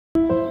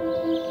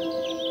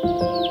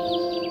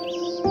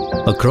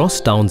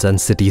Across towns and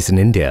cities in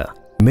India,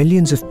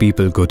 millions of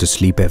people go to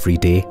sleep every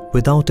day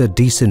without a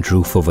decent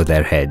roof over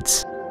their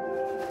heads.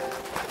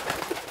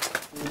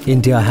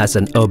 India has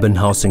an urban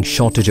housing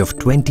shortage of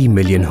 20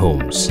 million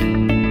homes.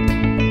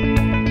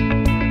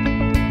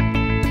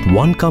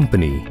 One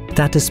company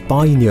that is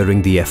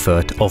pioneering the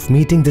effort of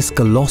meeting this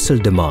colossal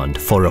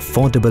demand for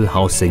affordable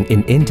housing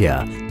in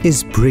India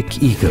is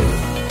Brick Eagle.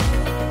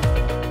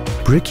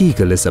 Brick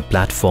Eagle is a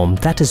platform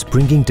that is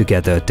bringing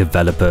together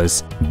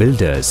developers,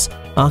 builders,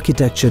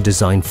 architecture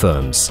design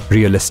firms,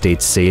 real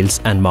estate sales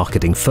and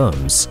marketing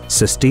firms,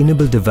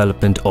 sustainable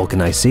development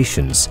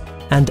organizations,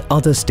 and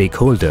other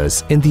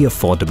stakeholders in the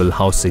affordable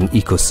housing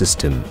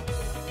ecosystem.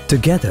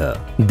 Together,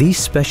 these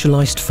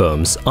specialized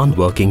firms are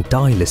working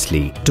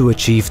tirelessly to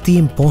achieve the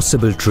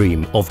impossible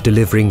dream of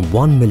delivering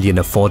 1 million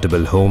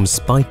affordable homes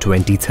by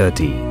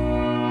 2030.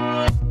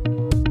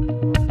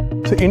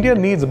 So India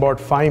needs about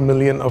 5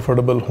 million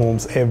affordable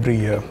homes every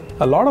year.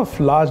 A lot of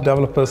large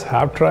developers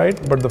have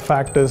tried, but the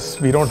fact is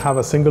we don't have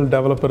a single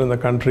developer in the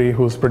country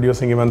who's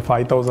producing even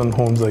 5,000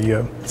 homes a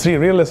year. See,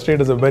 real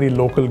estate is a very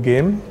local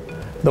game.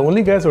 The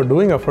only guys who are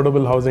doing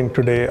affordable housing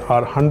today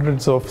are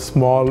hundreds of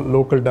small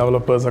local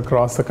developers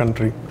across the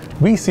country.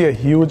 We see a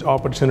huge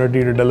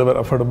opportunity to deliver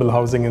affordable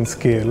housing in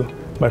scale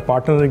by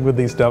partnering with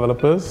these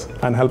developers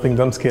and helping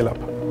them scale up.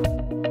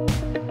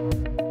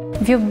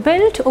 We've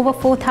built over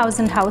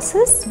 4,000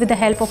 houses with the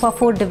help of our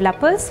 4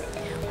 developers,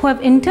 who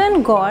have in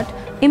turn got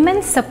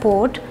immense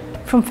support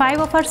from 5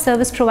 of our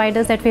service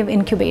providers that we've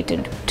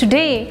incubated.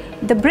 Today,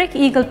 the Brick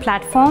Eagle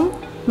platform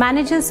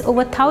manages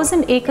over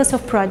 1,000 acres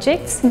of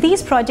projects.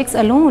 These projects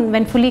alone,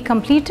 when fully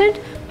completed,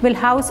 will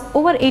house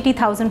over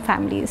 80,000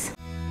 families.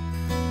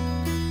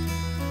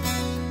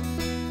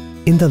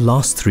 In the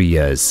last 3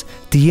 years,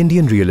 the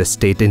Indian real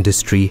estate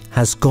industry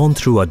has gone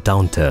through a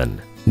downturn.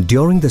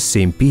 During the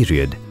same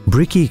period,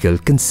 Brick Eagle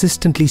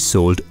consistently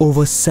sold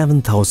over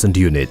 7,000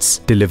 units,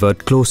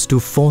 delivered close to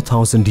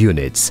 4,000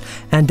 units,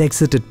 and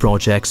exited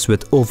projects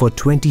with over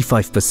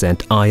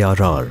 25%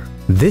 IRR.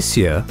 This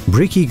year,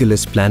 Brick Eagle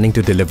is planning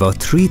to deliver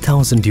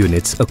 3,000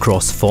 units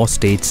across 4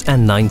 states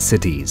and 9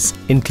 cities,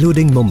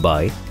 including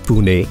Mumbai,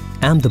 Pune,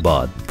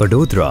 Ahmedabad,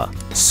 Vadodara,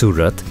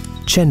 Surat,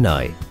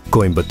 Chennai,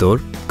 Coimbatore,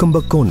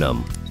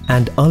 Kumbakonam,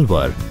 and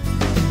Alwar.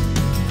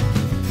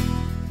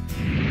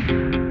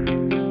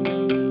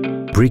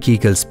 Brick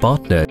Eagle's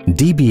partner,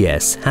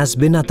 DBS, has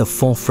been at the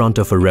forefront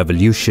of a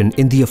revolution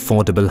in the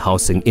affordable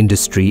housing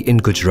industry in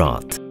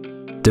Gujarat,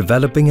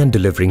 developing and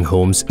delivering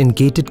homes in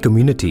gated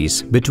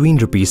communities between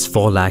Rs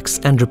 4 lakhs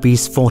and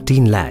Rs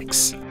 14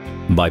 lakhs.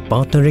 By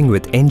partnering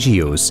with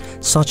NGOs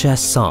such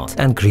as Saath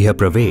and Griha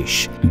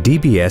Pravesh,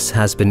 DBS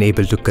has been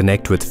able to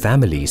connect with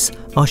families,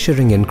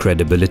 ushering in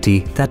credibility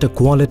that a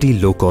quality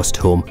low-cost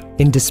home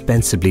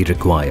indispensably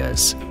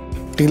requires.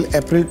 Till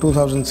April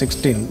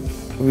 2016,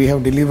 we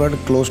have delivered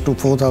close to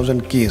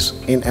 4,000 keys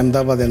in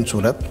Ahmedabad and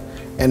Surat,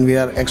 and we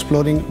are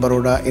exploring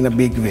Baroda in a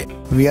big way.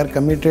 We are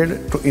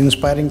committed to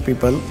inspiring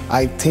people.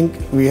 I think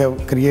we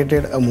have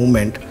created a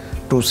movement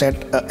to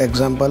set an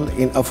example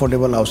in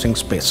affordable housing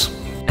space.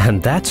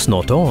 And that's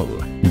not all.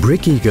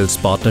 Brick Eagle's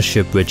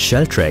partnership with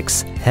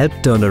Sheltrex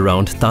helped turn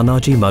around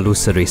Tanaji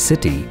Malusare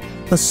City,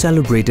 a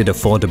celebrated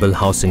affordable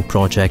housing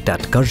project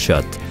at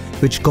Karjat,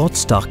 which got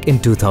stuck in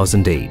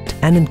 2008,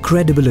 an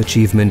incredible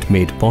achievement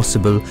made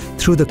possible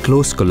through the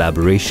close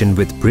collaboration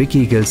with Brick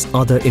Eagle's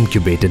other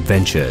incubated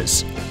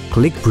ventures: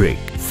 ClickBrick,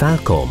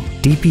 Falcom,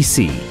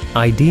 TPC,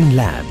 Ideen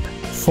Lab,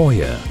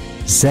 Foyer,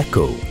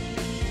 Zeco.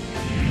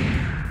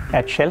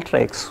 At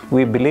Sheltrex,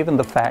 we believe in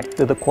the fact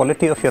that the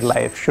quality of your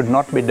life should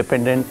not be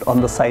dependent on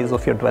the size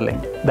of your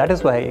dwelling. That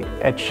is why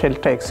at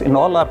Sheltrex, in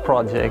all our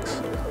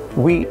projects,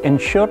 we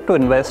ensure to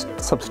invest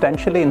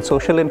substantially in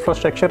social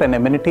infrastructure and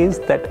amenities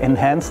that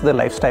enhance the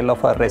lifestyle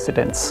of our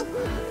residents.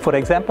 For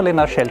example, in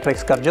our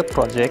Sheltrex Karjat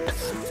project,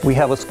 we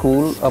have a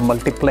school, a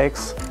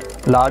multiplex,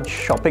 large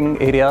shopping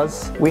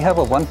areas. We have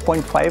a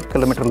 1.5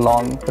 kilometer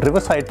long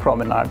riverside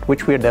promenade,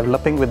 which we are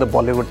developing with the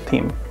Bollywood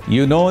theme.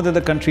 You know that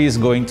the country is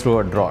going through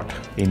a drought.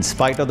 In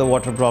spite of the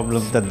water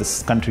problem that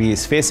this country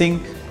is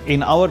facing,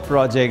 in our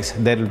projects,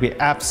 there will be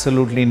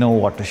absolutely no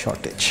water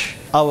shortage.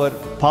 Our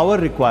power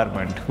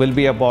requirement will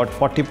be about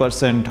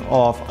 40%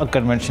 of a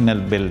conventional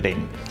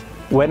building.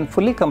 When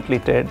fully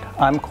completed,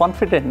 I'm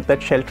confident that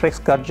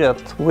Sheltrex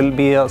Karjat will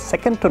be a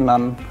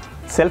second-to-none,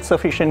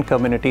 self-sufficient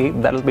community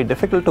that will be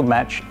difficult to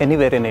match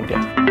anywhere in India.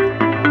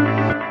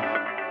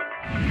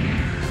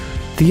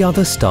 The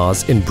other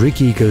stars in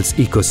Brick Eagle's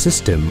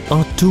ecosystem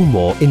are 2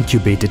 more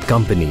incubated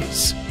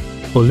companies.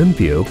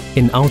 Olympio,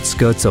 in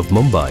outskirts of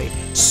Mumbai,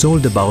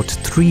 sold about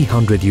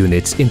 300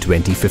 units in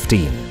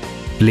 2015.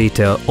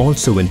 Later,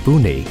 also in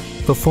Pune,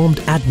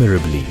 performed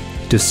admirably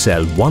to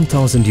sell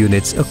 1,000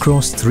 units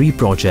across 3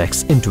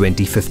 projects in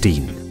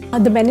 2015.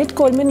 The Bennett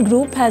Coleman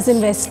Group has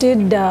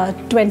invested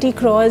 20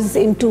 crores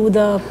into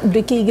the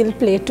Brick Eagle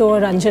Plateau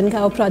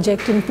Ranjangaon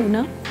project in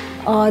Pune.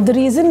 The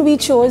reason we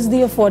chose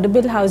the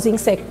affordable housing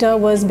sector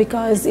was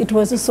because it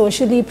was a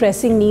socially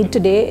pressing need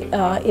today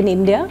in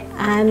India,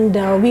 and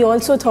we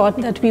also thought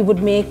that we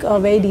would make a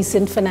very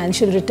decent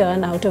financial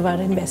return out of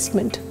our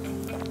investment.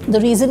 The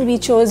reason we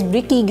chose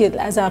Brick Eagle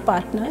as our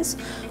partners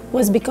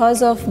was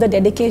because of the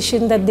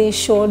dedication that they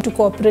showed to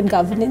corporate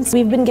governance.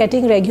 We've been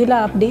getting regular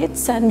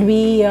updates, and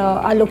we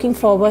are looking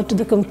forward to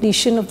the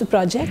completion of the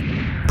project.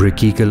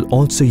 Brick Eagle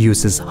also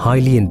uses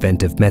highly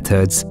inventive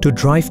methods to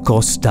drive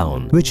costs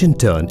down, which in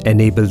turn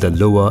enable the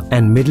lower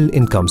and middle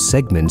income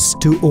segments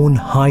to own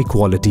high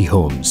quality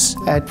homes.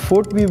 At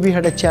Fort View, we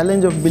had a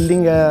challenge of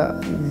building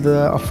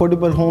the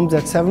affordable homes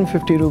at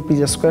 750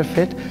 rupees a square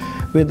feet,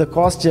 where the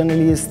cost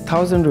generally is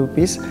 1,000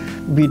 rupees.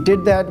 We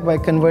did that by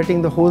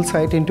converting the whole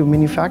site into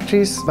mini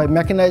factories, by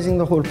mechanizing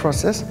the whole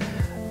process.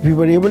 We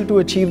were able to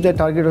achieve the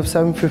target of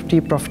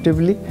 750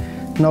 profitably.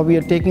 Now we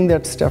are taking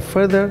that step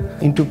further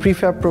into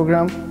prefab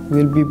program.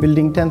 We'll be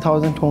building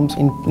 10,000 homes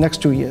in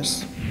next 2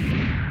 years.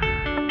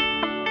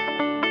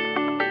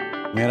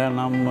 मेरा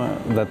नाम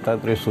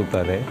दत्तात्रेय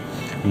सुतार है।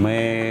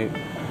 मैं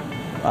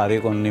आर्य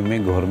colony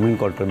में government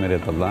quarter में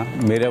रहता था।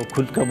 मेरा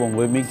खुद का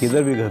बम्बई में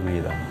किधर भी घर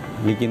नहीं था,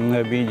 लेकिन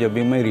अभी जब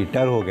भी मैं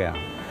रिटायर हो गया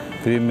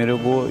फिर मेरे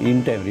को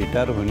इन टाइम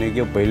रिटायर होने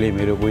के पहले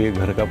मेरे को ये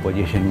घर का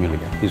पोजीशन मिल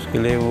गया। इसके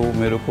लिए वो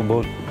मेरे को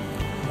बहुत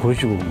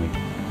खुश हूँ मैं,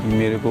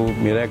 मेरे को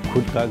मेरा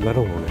खुद का घर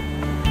हो गया।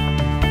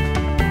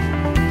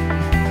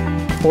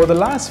 Over the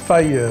last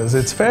 5 years,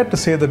 it's fair to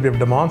say that we have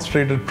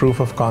demonstrated proof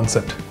of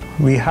concept.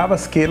 We have a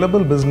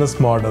scalable business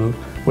model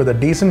with a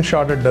decent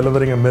shot at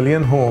delivering 1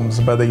 million homes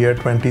by the year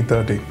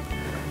 2030.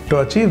 To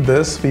achieve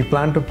this, we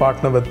plan to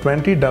partner with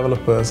 20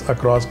 developers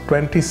across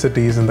 20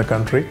 cities in the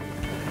country,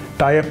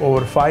 tie up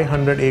over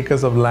 500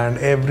 acres of land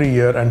every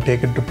year and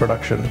take it to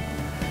production,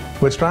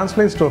 which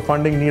translates to a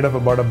funding need of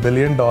about $1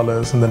 billion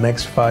in the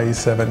next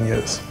 5-7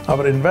 years.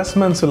 Our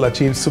investments will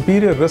achieve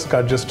superior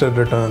risk-adjusted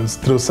returns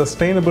through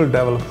sustainable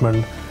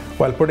development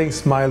while putting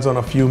smiles on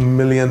a few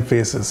million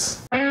faces.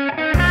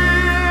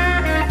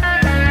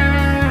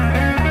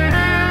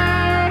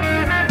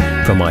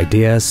 From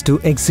ideas to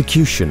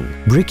execution,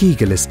 Brick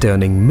Eagle is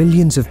turning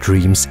millions of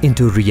dreams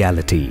into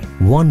reality,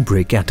 one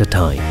brick at a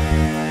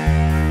time.